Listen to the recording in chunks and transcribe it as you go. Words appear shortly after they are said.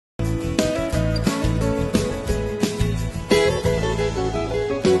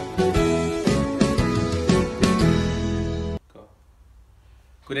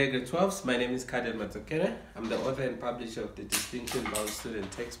Good day, grade 12s. My name is Carden Madzokere. I'm the author and publisher of the Distinction Bound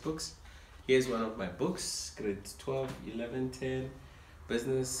Student Textbooks. Here's one of my books, grade 12, 11, 10,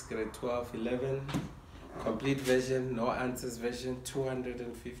 business, grade 12, 11, complete version, no answers version,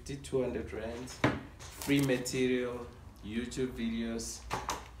 250, 200 rands, free material, YouTube videos.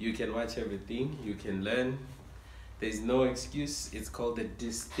 You can watch everything, you can learn. There's no excuse. It's called the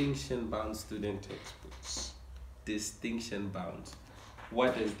Distinction Bound Student Textbooks. Distinction bound.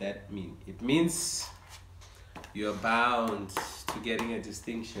 What does that mean? It means you're bound to getting a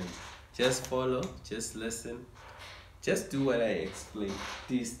distinction. Just follow, just listen, just do what I explain.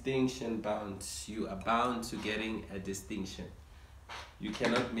 Distinction bound. You are bound to getting a distinction. You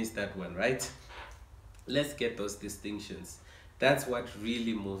cannot miss that one, right? Let's get those distinctions. That's what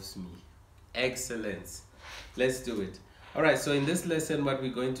really moves me. Excellence. Let's do it. All right, so in this lesson, what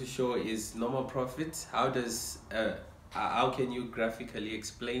we're going to show is normal profit. How can you graphically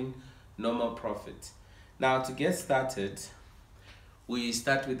explain normal profit? Now, to get started, we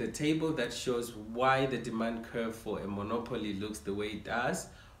start with a table that shows why the demand curve for a monopoly looks the way it does.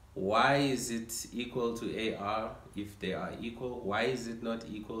 Why is it equal to AR if they are equal? Why is it not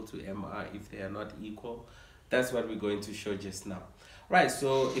equal to MR if they are not equal? That's what we're going to show just now. Right,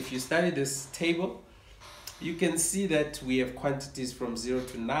 so if you study this table, you can see that we have quantities from 0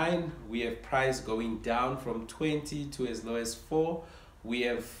 to 9. We have price going down from 20 to as low as 4. We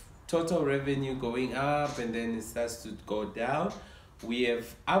have total revenue going up and then it starts to go down. We have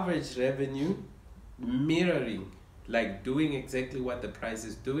average revenue mirroring, like doing exactly what the price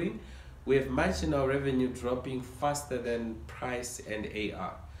is doing. We have marginal revenue dropping faster than price and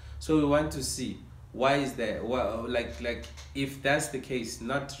AR. So we want to see why is that? Well, like if that's the case,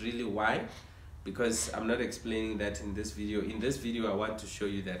 not really why, because I'm not explaining that in this video. In this video, I want to show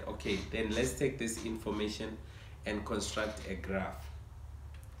you that, okay, then let's take this information and construct a graph.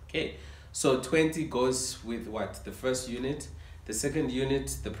 Okay, so 20 goes with what? The first unit. The second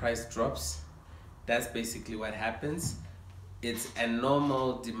unit, the price drops. That's basically what happens. It's a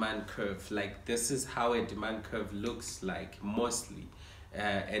normal demand curve. Like, this is how a demand curve looks like mostly.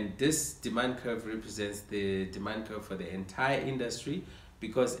 And this demand curve represents the demand curve for the entire industry,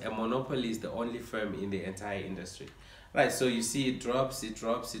 because a monopoly is the only firm in the entire industry. Right, so you see it drops, it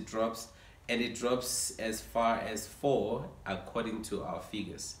drops, it drops, and it drops as far as 4 according to our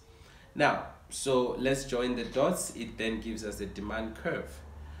figures. Now, so let's join the dots. It then gives us a demand curve.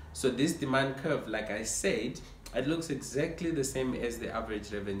 So this demand curve, like I said, it looks exactly the same as the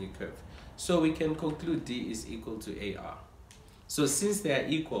average revenue curve. So we can conclude D is equal to AR. So since they are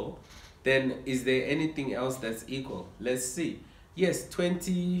equal, then is there anything else that's equal? Let's see. Yes,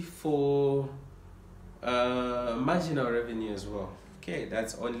 20 for marginal revenue as well. Okay,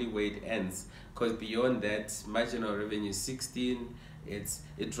 that's only where it ends, because beyond that, marginal revenue is 16.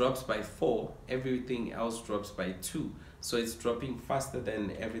 It drops by 4. Everything else drops by 2. So it's dropping faster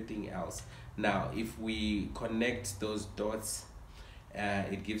than everything else. Now, if we connect those dots,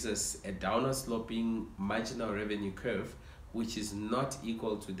 it gives us a downward sloping marginal revenue curve, which is not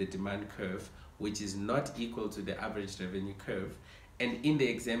equal to the demand curve, which is not equal to the average revenue curve. And in the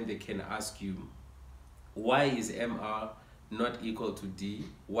exam, they can ask you, why is MR not equal to D?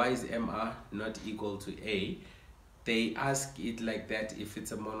 Why is MR not equal to A? They ask it like that if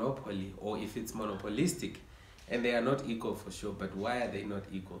it's a monopoly or if it's monopolistic, and they are not equal for sure. But why are they not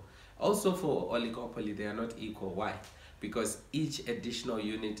equal? Also for oligopoly, they are not equal. Why? Because each additional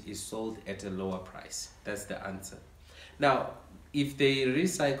unit is sold at a lower price. That's the answer. Now, if they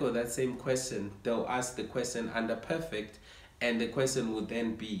recycle that same question, they'll ask the question under perfect, and the question would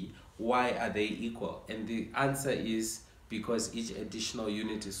then be, why are they equal? And the answer is because each additional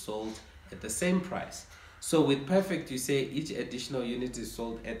unit is sold at the same price. So with perfect, you say each additional unit is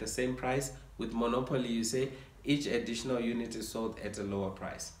sold at the same price. With monopoly, you say each additional unit is sold at a lower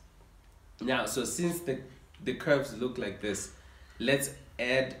price. Now, so since the curves look like this, let's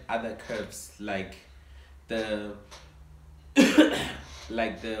add other curves like the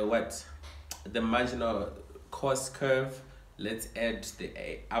the marginal cost curve. Let's add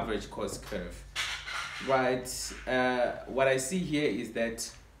the average cost curve. Right, what I see here is that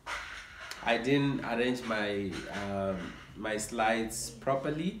I didn't arrange my my slides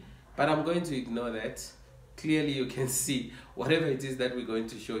properly, but I'm going to ignore that. Clearly you can see whatever it is that we're going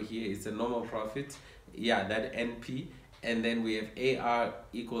to show here is a normal profit. Yeah, that NP, and then we have AR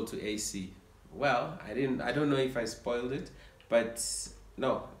equal to AC. Well, I don't know if I spoiled it, but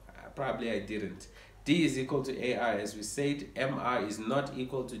no, probably I didn't. D is equal to AR, as we said. MR is not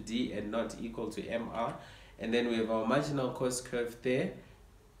equal to D and not equal to MR. And then we have our marginal cost curve there.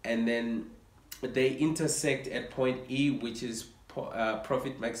 And then they intersect at point E, which is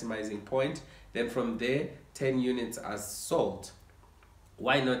profit maximizing point. Then from there, 10 units are sold.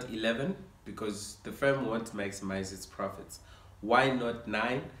 Why not 11? Because the firm won't maximize its profits. Why not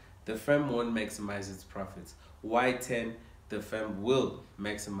 9? The firm won't maximize its profits. Why 10? The firm will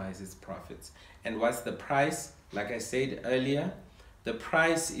maximize its profits. And what's the price? Like I said earlier, the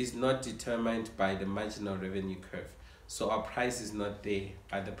price is not determined by the marginal revenue curve. So our price is not there,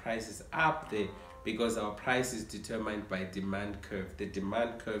 but the price is up there because our price is determined by demand curve. The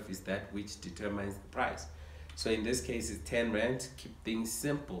demand curve is that which determines the price. So in this case, it's 10 Rand. Keep things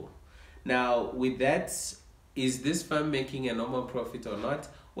simple. Now, with that, is this firm making a normal profit or not?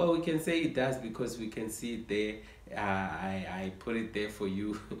 Well, we can say it does because we can see it there. I put it there for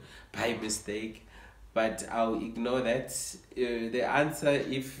you by mistake, but I'll ignore that. The answer,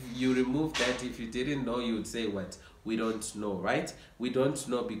 if you remove that, if you didn't know, you would say what? We don't know, right? We don't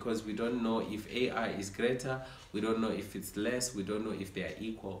know because we don't know if AR is greater. We don't know if it's less. We don't know if they are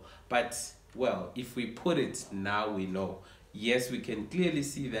equal. But, well, if we put it, now we know. Yes, we can clearly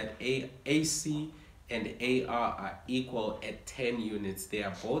see that AC and AR are equal at 10 units. They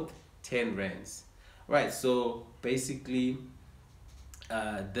are both 10 rands. Right, so basically,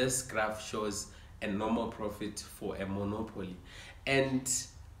 this graph shows a normal profit for a monopoly. And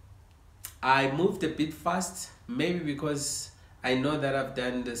I moved a bit fast, maybe because I know that I've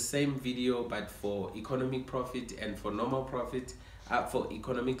done the same video, but for economic profit and for normal profit, for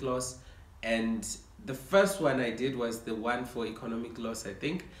economic loss. And the first one I did was the one for economic loss, I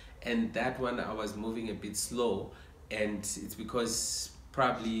think. And that one I was moving a bit slow. And it's because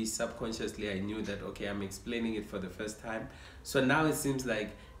probably subconsciously I knew that, okay, I'm explaining it for the first time. So now it seems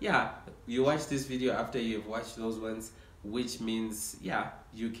like, yeah, you watch this video after you've watched those ones, which means, yeah,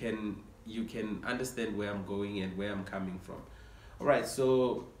 you can understand where I'm going and where I'm coming from. All right,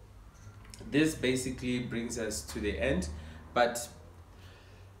 so this basically brings us to the end, but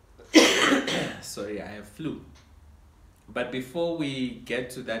sorry, I have flu. But before we get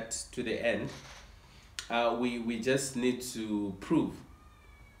to that, to the end, we just need to prove.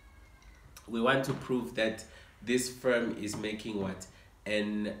 We want to prove that this firm is making what? A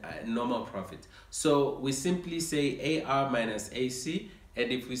normal profit. So we simply say AR minus AC,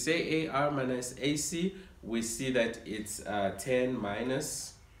 and if we say AR minus AC, we see that it's 10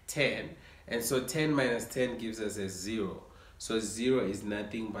 minus 10, and so 10 minus 10 gives us a 0. So 0 is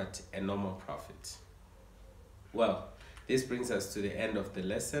nothing but a normal profit. Well, this brings us to the end of the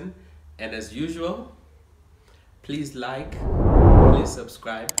lesson, and as usual, please like, please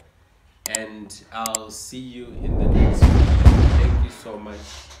subscribe, and I'll see you in the next video. Thank you so much.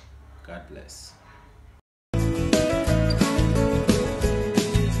 God bless.